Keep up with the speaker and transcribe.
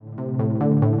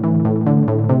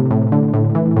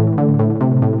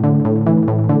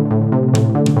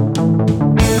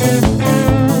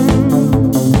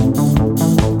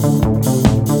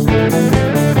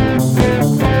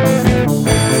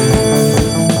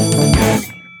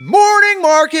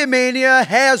Market Mania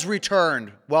has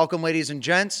returned. Welcome, ladies and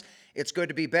gents. It's good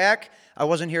to be back. I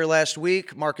wasn't here last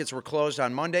week. Markets were closed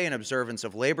on Monday in observance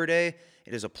of Labor Day.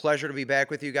 It is a pleasure to be back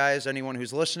with you guys. Anyone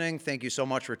who's listening, thank you so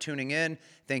much for tuning in.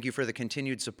 Thank you for the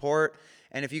continued support.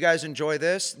 And if you guys enjoy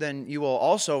this, then you will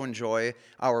also enjoy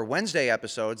our Wednesday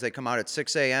episodes. They come out at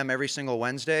 6 a.m. every single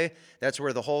Wednesday. That's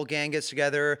where the whole gang gets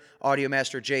together. Audio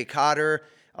Master Jay Cotter,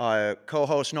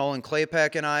 co-host Nolan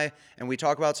Claypeck, and we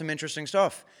talk about some interesting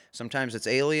stuff. Sometimes it's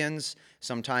aliens.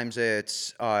 Sometimes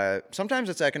it's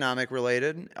economic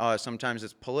related. Sometimes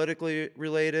it's politically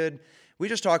related. We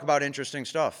just talk about interesting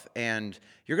stuff. And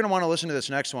you're going to want to listen to this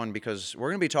next one because we're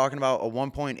going to be talking about a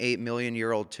 1.8 million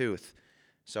year old tooth.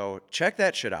 So check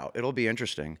that shit out. It'll be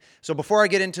interesting. So before I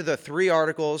get into the three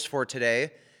articles for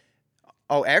today,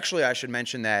 actually I should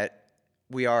mention that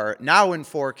we are now in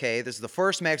 4K. This is the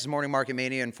first Max's Morning Market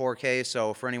Mania in 4K.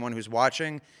 So for anyone who's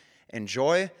watching,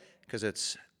 enjoy because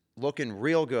it's looking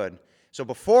real good. So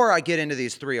before I get into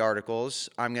these three articles,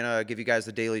 I'm going to give you guys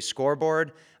the daily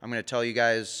scoreboard. I'm going to tell you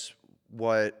guys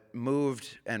what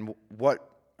moved and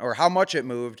how much it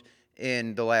moved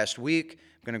in the last week.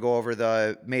 I'm going to go over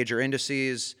the major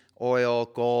indices, oil,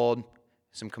 gold,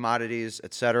 some commodities,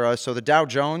 etc. So the Dow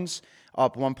Jones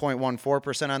up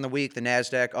 1.14% on the week. The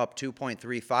NASDAQ up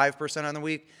 2.35% on the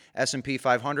week. S&P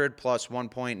 500 plus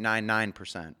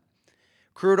 1.99%.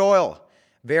 Crude oil.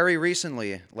 Very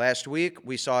recently, last week,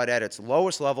 we saw it at its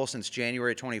lowest level since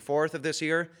January 24th of this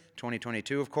year,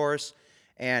 2022, of course.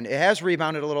 And it has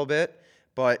rebounded a little bit,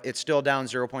 but it's still down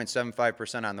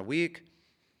 0.75% on the week.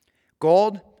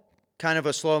 Gold, kind of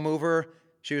a slow mover.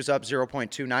 She was up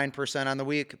 0.29% on the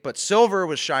week. But silver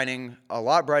was shining a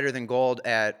lot brighter than gold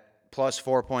at plus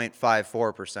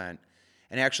 4.54%.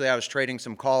 And actually, I was trading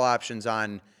some call options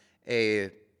on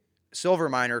a silver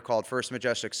miner called First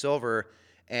Majestic Silver,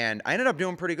 and I ended up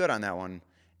doing pretty good on that one.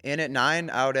 In at 9,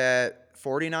 out at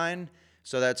 49.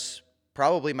 So that's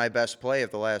probably my best play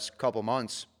of the last couple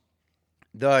months.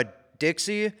 The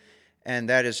Dixie, and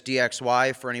that is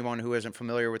DXY for anyone who isn't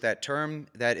familiar with that term.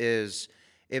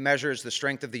 It measures the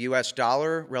strength of the US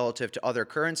dollar relative to other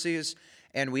currencies.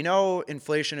 And we know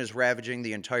inflation is ravaging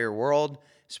the entire world,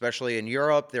 especially in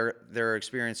Europe. They're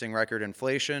experiencing record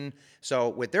inflation. So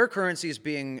with their currencies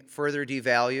being further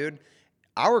devalued,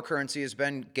 our currency has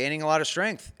been gaining a lot of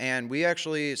strength, and we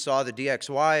actually saw the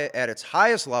DXY at its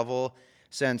highest level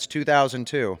since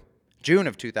 2002, June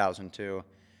of 2002,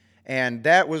 and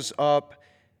that was up,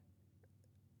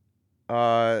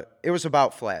 it was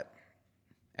about flat.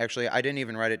 Actually, I didn't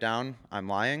even write it down. I'm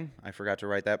lying. I forgot to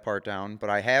write that part down, but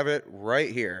I have it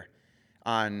right here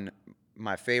on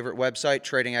my favorite website,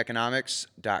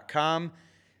 tradingeconomics.com.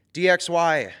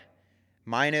 DXY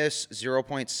minus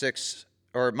 0.6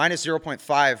 or minus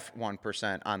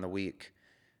 0.51% on the week.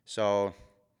 So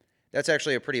that's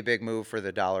actually a pretty big move for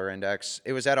the dollar index.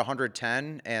 It was at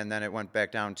 110, and then it went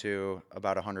back down to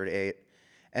about 108.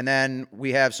 And then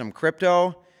we have some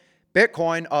crypto.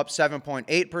 Bitcoin up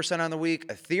 7.8% on the week.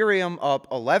 Ethereum up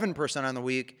 11% on the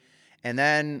week. And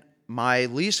then my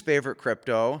least favorite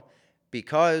crypto,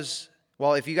 because,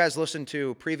 well, if you guys listened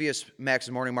to previous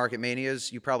Max's Morning Market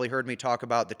Manias, you probably heard me talk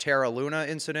about the Terra Luna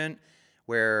incident,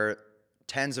 where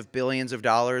tens of billions of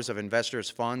dollars of investors'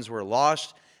 funds were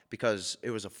lost because it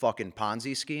was a fucking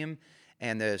Ponzi scheme.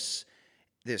 And this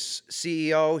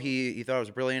CEO, he thought it was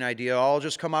a brilliant idea. I'll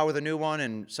just come out with a new one,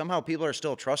 and somehow people are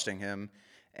still trusting him.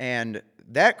 And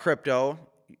that crypto,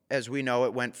 as we know,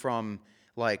 it went from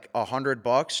like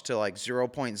 $100 to like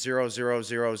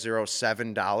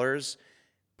 $0.00007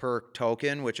 per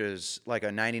token, which is like a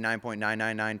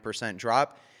 99.999%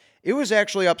 drop. It was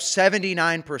actually up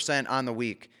 79% on the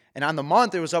week. And on the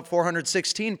month, it was up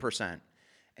 416%.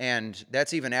 And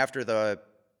that's even after the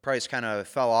price kind of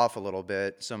fell off a little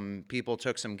bit. Some people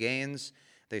took some gains.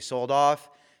 They sold off.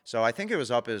 So I think it was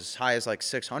up as high as like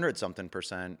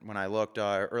 600-something% when I looked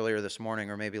earlier this morning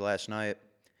or maybe last night.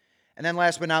 And then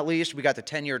last but not least, we got the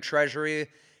 10-year Treasury.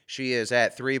 She is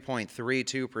at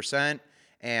 3.32%.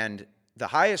 And the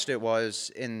highest it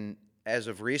was as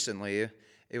of recently,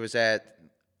 it was at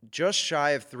just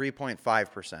shy of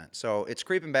 3.5%. So it's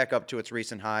creeping back up to its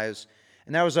recent highs,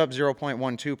 and that was up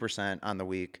 0.12% on the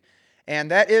week.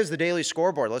 And that is the daily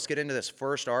scoreboard. Let's get into this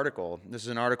first article. This is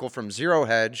an article from Zero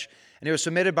Hedge, and it was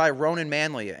submitted by Ronan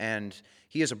Manley, and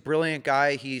he is a brilliant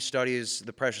guy. He studies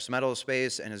the precious metals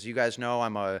space, and as you guys know,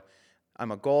 I'm a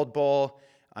gold bull.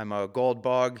 I'm a gold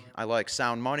bug. I like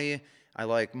sound money. I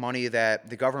like money that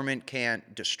the government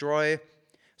can't destroy.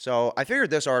 So I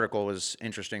figured this article was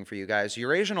interesting for you guys.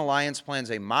 Eurasian Alliance plans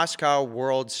a Moscow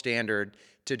world standard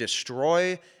to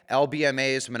destroy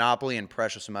LBMA's monopoly in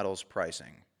precious metals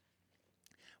pricing.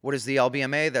 What is the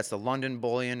LBMA? That's the London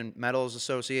Bullion and Metals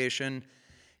Association.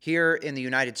 Here in the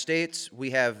United States, we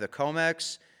have the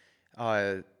COMEX,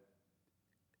 the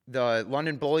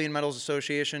London Bullion Metals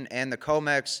Association, and the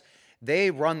COMEX.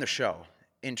 They run the show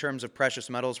in terms of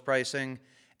precious metals pricing.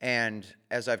 And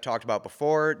as I've talked about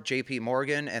before, JP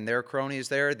Morgan and their cronies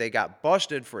there, they got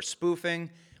busted for spoofing,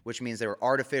 which means they were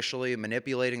artificially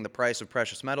manipulating the price of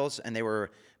precious metals, and they were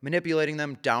manipulating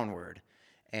them downward.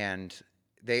 And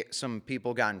some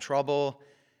people got in trouble.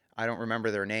 I don't remember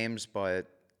their names, but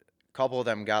a couple of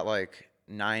them got like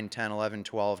 9, 10, 11,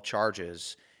 12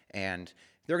 charges. And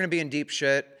they're going to be in deep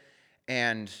shit.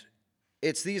 And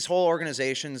it's these whole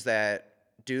organizations that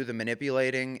do the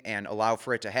manipulating and allow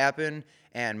for it to happen.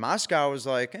 And Moscow was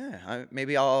like,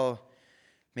 maybe I'll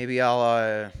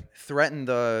threaten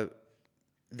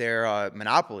their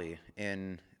monopoly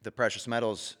in the precious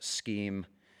metals scheme.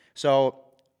 So,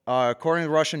 according to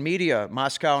Russian media,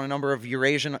 Moscow and a number of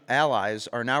Eurasian allies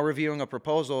are now reviewing a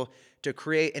proposal to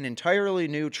create an entirely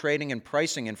new trading and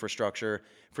pricing infrastructure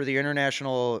for the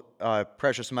international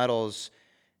precious metals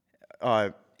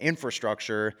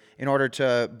infrastructure in order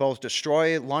to both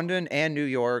destroy London and New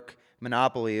York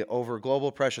monopoly over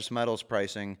global precious metals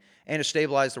pricing and to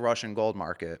stabilize the Russian gold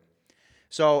market.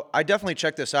 So I definitely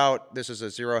check this out. This is a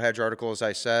Zero Hedge article, as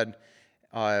I said.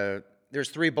 There's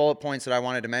 3 bullet points that I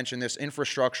wanted to mention. This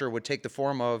infrastructure would take the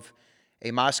form of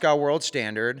a Moscow World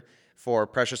Standard for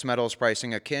precious metals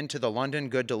pricing akin to the London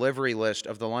Good Delivery List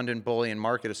of the London Bullion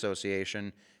Market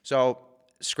Association. So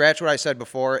scratch what I said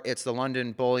before. It's the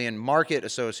London Bullion Market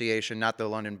Association, not the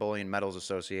London Bullion Metals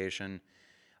Association.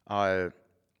 I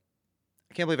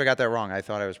can't believe I got that wrong. I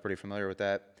thought I was pretty familiar with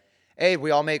that. Hey,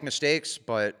 we all make mistakes,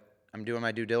 but I'm doing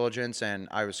my due diligence, and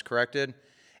I was corrected.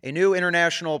 A new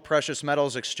international precious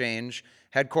metals exchange,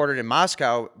 headquartered in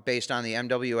Moscow, based on the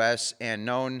MWS and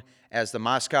known as the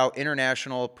Moscow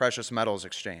International Precious Metals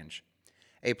Exchange.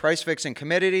 A price-fixing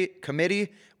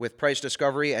committee with price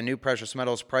discovery and new precious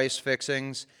metals price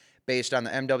fixings based on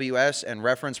the MWS and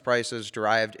reference prices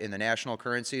derived in the national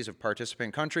currencies of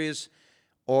participant countries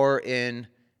or in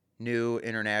new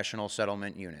international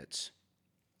settlement units.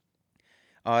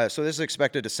 So this is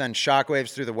expected to send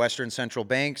shockwaves through the Western central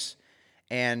banks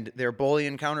and their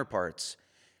bullion counterparts.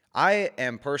 I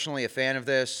am personally a fan of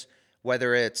this,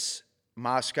 whether it's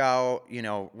Moscow,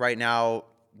 right now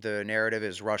the narrative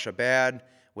is Russia bad,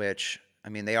 which,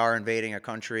 they are invading a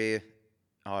country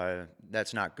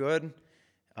that's not good.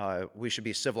 We should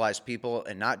be civilized people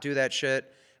and not do that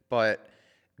shit. But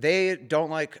they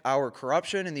don't like our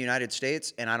corruption in the United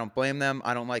States, and I don't blame them.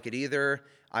 I don't like it either.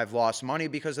 I've lost money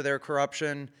because of their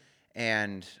corruption,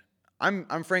 and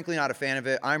I'm frankly not a fan of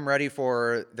it. I'm ready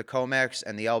for the COMEX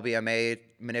and the LBMA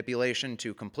manipulation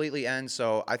to completely end,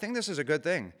 so I think this is a good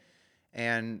thing,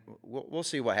 and we'll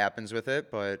see what happens with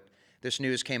it, but this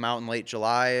news came out in late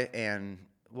July, and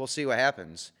we'll see what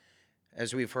happens.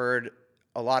 As we've heard,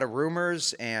 a lot of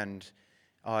rumors, and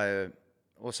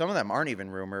some of them aren't even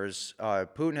rumors.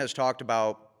 Putin has talked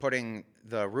about putting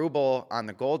the ruble on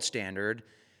the gold standard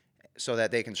so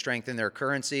that they can strengthen their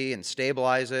currency and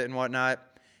stabilize it and whatnot.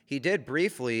 He did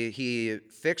briefly. He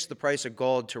fixed the price of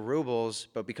gold to rubles,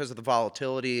 but because of the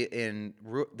volatility in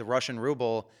the Russian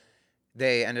ruble,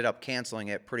 they ended up canceling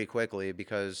it pretty quickly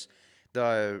because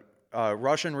the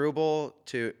Russian ruble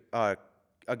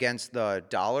against the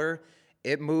dollar,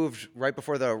 it moved right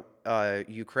before the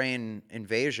Ukraine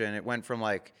invasion. It went from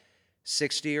like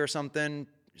 60 or something,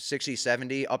 60,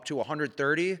 70, up to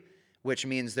 130, which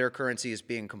means their currency is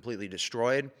being completely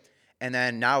destroyed. And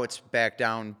then now it's back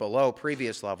down below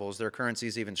previous levels. Their currency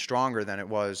is even stronger than it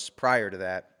was prior to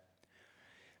that.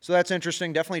 So that's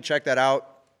interesting. Definitely check that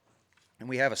out. And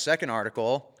we have a second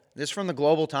article. This is from the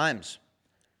Global Times.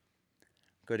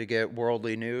 Good to get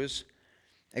worldly news.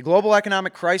 A global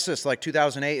economic crisis like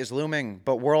 2008 is looming,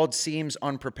 but world seems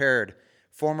unprepared.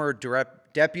 Former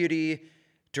Deputy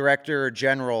Director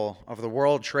General of the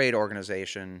World Trade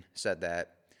Organization said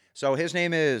that. So his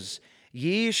name is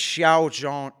Yi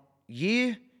Xiaojun.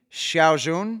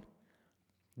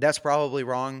 That's probably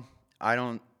wrong. I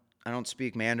don't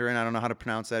speak Mandarin. I don't know how to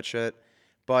pronounce that shit.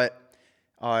 But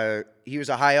he was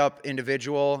a high up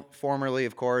individual. Formerly,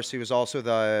 of course, he was also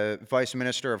the Vice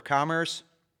Minister of Commerce.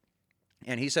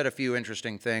 And he said a few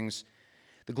interesting things.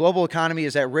 The global economy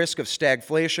is at risk of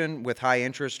stagflation with high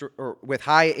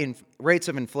rates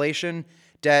of inflation,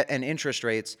 debt, and interest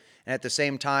rates, and at the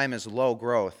same time as low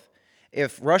growth.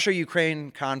 If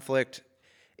Russia-Ukraine conflict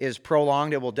is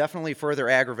prolonged, it will definitely further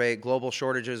aggravate global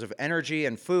shortages of energy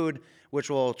and food, which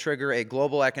will trigger a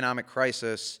global economic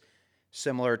crisis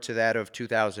similar to that of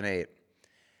 2008.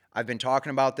 I've been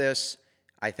talking about this.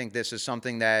 I think this is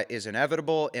something that is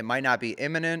inevitable. It might not be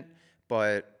imminent,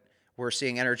 but we're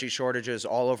seeing energy shortages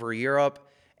all over Europe,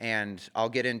 and I'll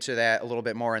get into that a little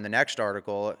bit more in the next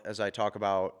article as I talk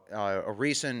about a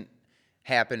recent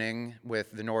happening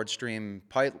with the Nord Stream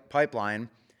pipeline.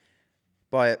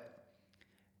 But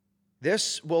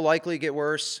this will likely get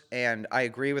worse, and I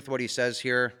agree with what he says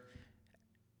here.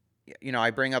 You know,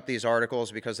 I bring up these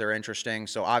articles because they're interesting,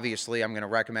 so obviously I'm going to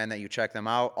recommend that you check them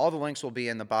out. All the links will be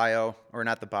in the bio, or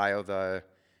not the bio, the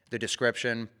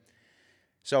description.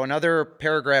 So another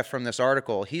paragraph from this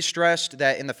article, he stressed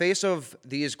that in the face of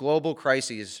these global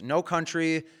crises, no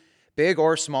country, big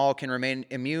or small, can remain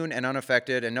immune and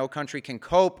unaffected, and no country can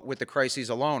cope with the crises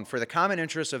alone. For the common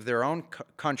interests of their own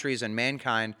countries and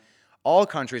mankind, all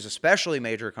countries, especially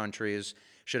major countries,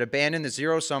 should abandon the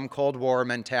zero-sum Cold War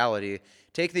mentality,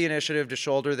 take the initiative to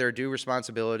shoulder their due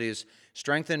responsibilities,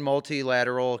 strengthen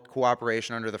multilateral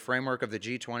cooperation under the framework of the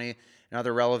G20 and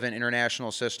other relevant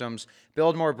international systems,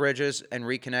 build more bridges, and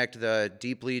reconnect the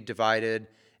deeply divided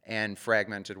and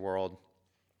fragmented world.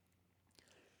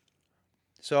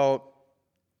 So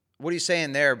what he's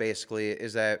saying there basically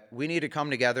is that we need to come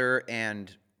together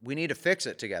and we need to fix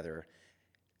it together.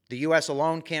 The U.S.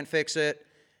 alone can't fix it.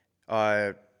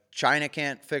 China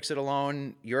can't fix it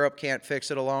alone. Europe can't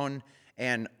fix it alone.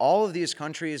 And all of these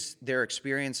countries, they're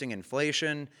experiencing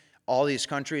inflation. All these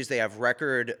countries, they have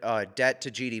record debt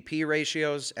to GDP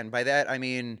ratios. And by that, I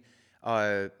mean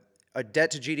a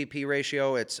debt to GDP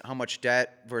ratio. It's how much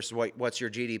debt versus what's your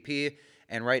GDP.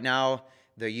 And right now,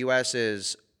 the U.S.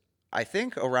 is, I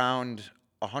think, around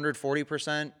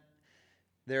 140%.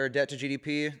 Their debt to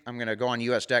GDP. I'm going to go on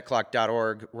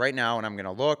usdebtclock.org right now, and I'm going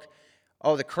to look.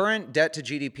 Oh, the current debt to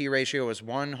GDP ratio is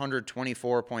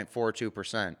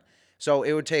 124.42%. So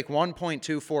it would take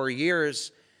 1.24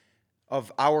 years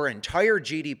of our entire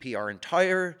GDP, our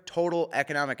entire total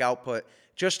economic output,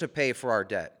 just to pay for our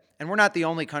debt. And we're not the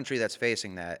only country that's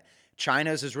facing that.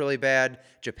 China's is really bad.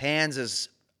 Japan's is,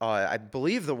 I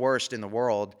believe, the worst in the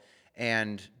world.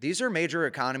 And these are major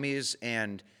economies,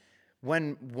 and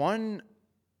when one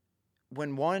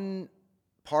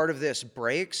part of this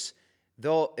breaks,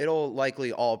 it'll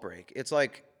likely all break. It's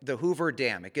like the Hoover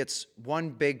Dam. It gets one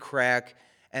big crack,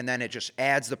 and then it just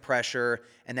adds the pressure,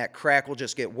 and that crack will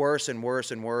just get worse and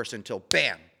worse and worse until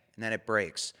bam, and then it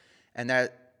breaks. And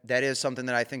that is something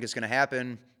that I think is going to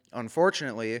happen,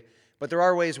 unfortunately, but there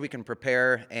are ways we can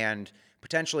prepare and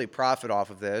potentially profit off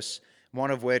of this,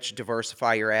 one of which,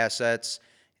 diversify your assets.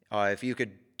 If you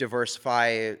could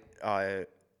diversify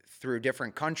through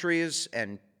different countries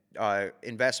and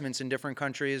investments in different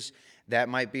countries, that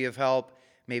might be of help.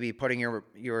 Maybe putting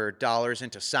your dollars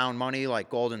into sound money like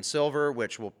gold and silver,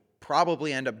 which will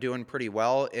probably end up doing pretty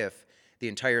well if the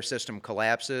entire system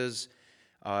collapses.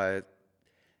 They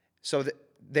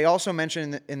also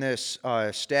mentioned in this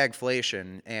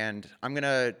stagflation, and I'm going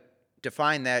to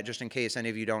define that just in case any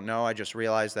of you don't know. I just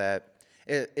realized that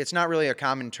it's not really a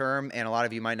common term, and a lot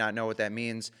of you might not know what that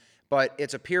means, but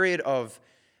it's a period of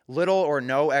little or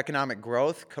no economic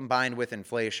growth combined with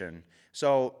inflation.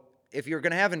 So if you're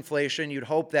going to have inflation, you'd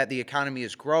hope that the economy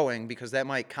is growing because that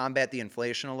might combat the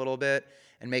inflation a little bit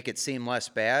and make it seem less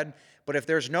bad. But if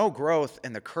there's no growth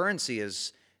and the currency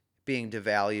is being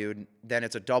devalued, then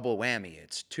it's a double whammy.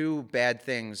 It's two bad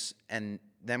things, and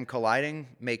them colliding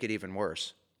make it even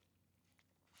worse.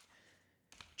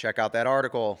 Check out that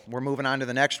article. We're moving on to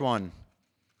the next one.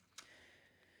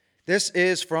 This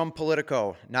is from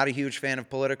Politico. Not a huge fan of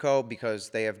Politico because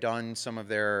they have done some of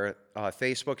their,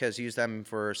 Facebook has used them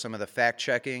for some of the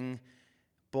fact-checking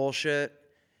bullshit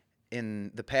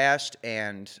in the past,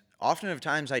 and often of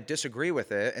times I disagree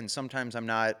with it, and sometimes I'm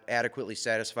not adequately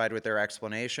satisfied with their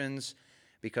explanations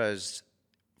because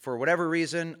for whatever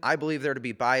reason, I believe there to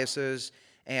be biases.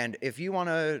 And if you want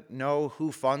to know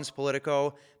who funds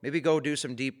Politico, maybe go do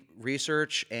some deep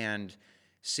research and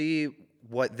see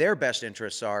what their best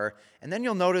interests are. And then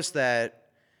you'll notice that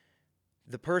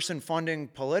the person funding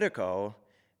Politico,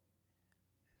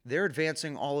 they're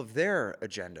advancing all of their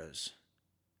agendas.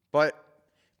 But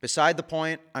beside the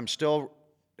point, I'm still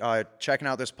checking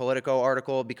out this Politico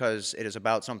article because it is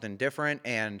about something different,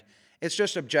 and it's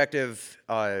just objective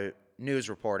news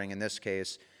reporting in this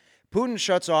case. Putin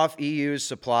shuts off EU's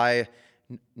supply.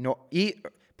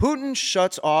 Putin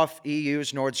shuts off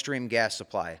EU's Nord Stream gas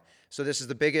supply. So this is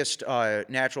the biggest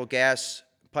natural gas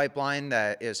pipeline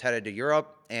that is headed to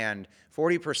Europe, and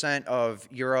 40% of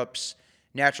Europe's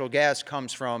natural gas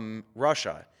comes from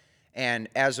Russia. And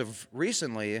as of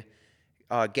recently,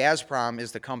 Gazprom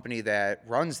is the company that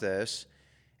runs this,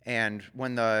 and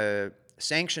when the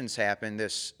sanctions happened,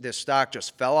 this stock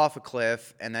just fell off a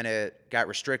cliff, and then it got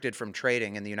restricted from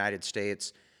trading in the United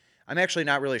States. I'm actually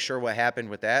not really sure what happened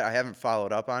with that. I haven't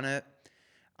followed up on it.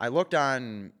 I looked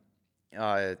on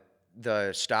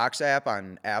the stocks app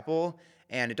on Apple,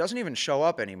 and it doesn't even show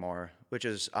up anymore, which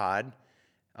is odd.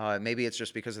 Maybe it's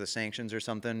just because of the sanctions or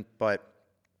something. But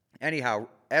anyhow,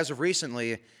 as of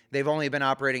recently, they've only been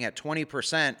operating at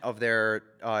 20% of their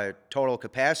total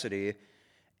capacity,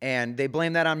 and they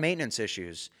blame that on maintenance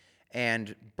issues.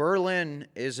 And Berlin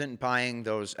isn't buying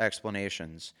those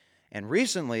explanations. And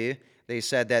recently, they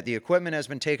said that the equipment has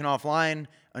been taken offline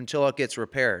until it gets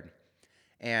repaired.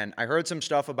 And I heard some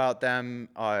stuff about them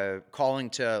calling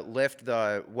to lift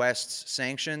the West's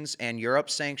sanctions and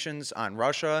Europe's sanctions on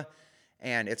Russia.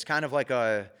 And it's kind of like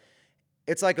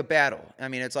it's like a battle. I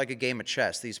mean, it's like a game of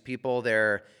chess. These people,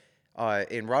 they're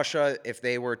in Russia, if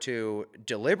they were to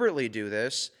deliberately do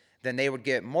this, then they would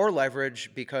get more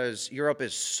leverage because Europe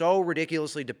is so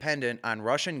ridiculously dependent on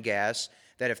Russian gas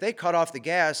that if they cut off the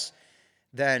gas,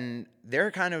 then they're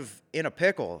kind of in a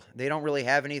pickle. They don't really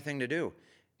have anything to do.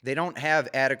 They don't have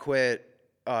adequate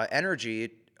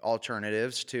energy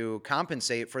alternatives to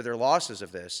compensate for their losses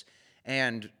of this.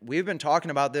 And we've been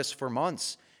talking about this for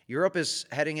months. Europe is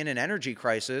heading in an energy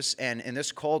crisis, and in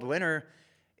this cold winter,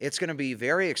 it's going to be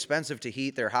very expensive to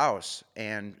heat their house,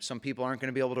 and some people aren't going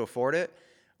to be able to afford it,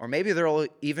 or maybe there will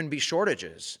even be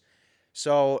shortages.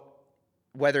 So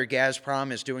whether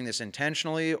Gazprom is doing this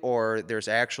intentionally or there's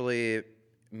actually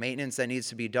maintenance that needs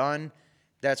to be done,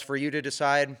 that's for you to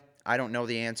decide. I don't know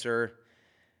the answer.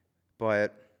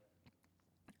 But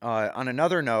on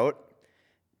another note,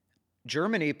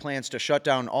 Germany plans to shut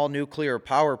down all nuclear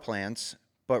power plants,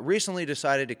 but recently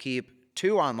decided to keep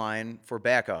 2 online for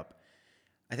backup.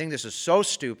 I think this is so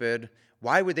stupid.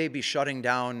 Why would they be shutting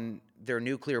down their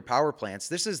nuclear power plants?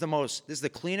 This is the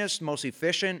cleanest, most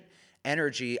efficient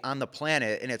energy on the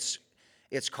planet, and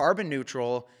it's carbon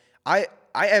neutral. I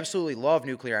absolutely love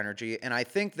nuclear energy, and I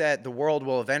think that the world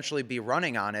will eventually be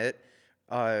running on it.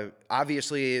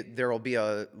 Obviously, there will be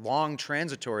a long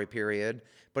transitory period,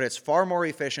 but it's far more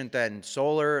efficient than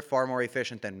solar, far more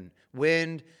efficient than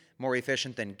wind, more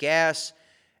efficient than gas.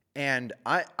 And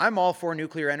I'm all for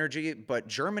nuclear energy, but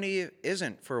Germany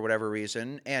isn't for whatever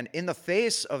reason. And in the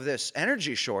face of this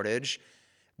energy shortage,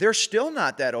 they're still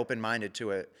not that open-minded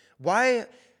to it. Why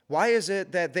is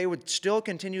it that they would still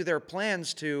continue their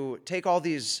plans to take all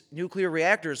these nuclear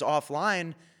reactors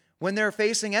offline when they're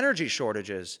facing energy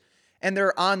shortages? And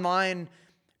they're online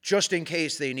just in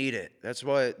case they need it. That's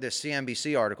what the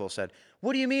CNBC article said.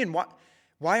 What do you mean?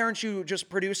 Why aren't you just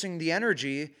producing the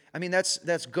energy? I mean,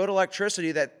 that's good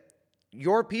electricity that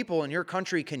your people in your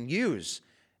country can use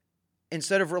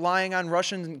instead of relying on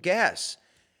Russian gas.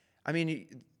 I mean,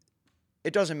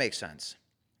 it doesn't make sense.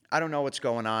 I don't know what's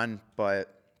going on,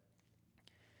 but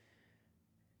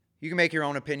you can make your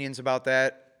own opinions about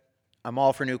that. I'm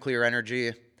all for nuclear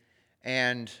energy.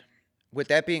 And with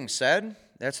that being said,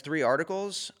 that's 3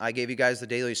 articles. I gave you guys the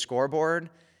daily scoreboard.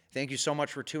 Thank you so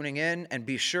much for tuning in, and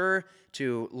be sure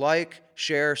to like,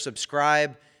 share,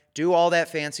 subscribe, do all that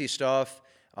fancy stuff.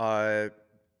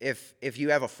 If you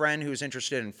have a friend who's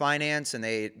interested in finance and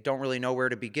they don't really know where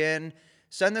to begin,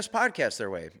 send this podcast their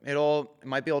way. It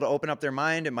might be able to open up their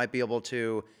mind. It might be able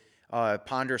to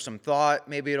ponder some thought.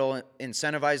 Maybe it'll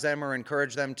incentivize them or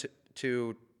encourage them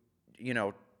to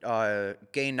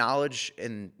gain knowledge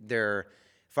in their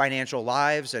financial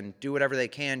lives and do whatever they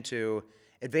can to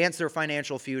advance their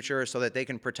financial future so that they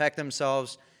can protect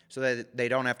themselves, so that they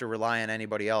don't have to rely on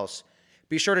anybody else.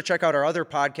 Be sure to check out our other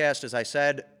podcast. As I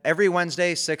said, every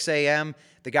Wednesday, 6 a.m.,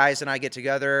 the guys and I get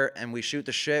together and we shoot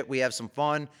the shit. We have some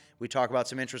fun. We talk about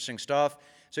some interesting stuff.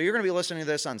 So you're going to be listening to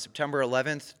this on September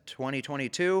 11th,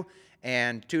 2022.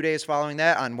 And 2 days following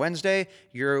that, on Wednesday,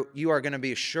 you are going to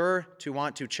be sure to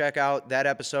want to check out that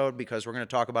episode because we're going to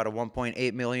talk about a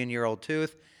 1.8 million year old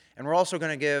tooth. And we're also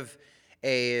going to give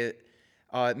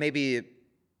maybe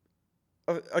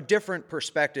a different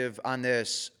perspective on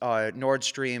this Nord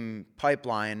Stream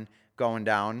pipeline going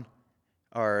down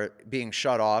or being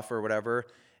shut off or whatever.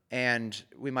 And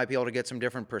we might be able to get some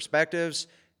different perspectives.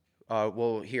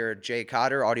 We'll hear Jay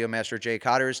Cotter, Audio Master Jay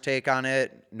Cotter's take on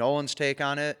it, Nolan's take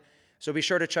on it. So be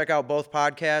sure to check out both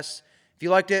podcasts. If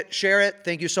you liked it, share it.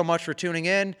 Thank you so much for tuning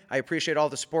in. I appreciate all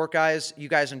the support, guys. You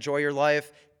guys enjoy your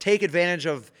life. Take advantage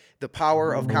of the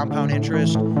power of compound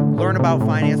interest. Learn about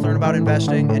finance, learn about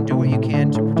investing, and do what you can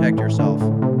to protect yourself.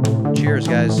 Cheers,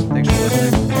 guys. Thanks for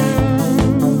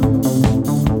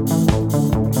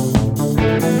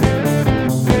listening.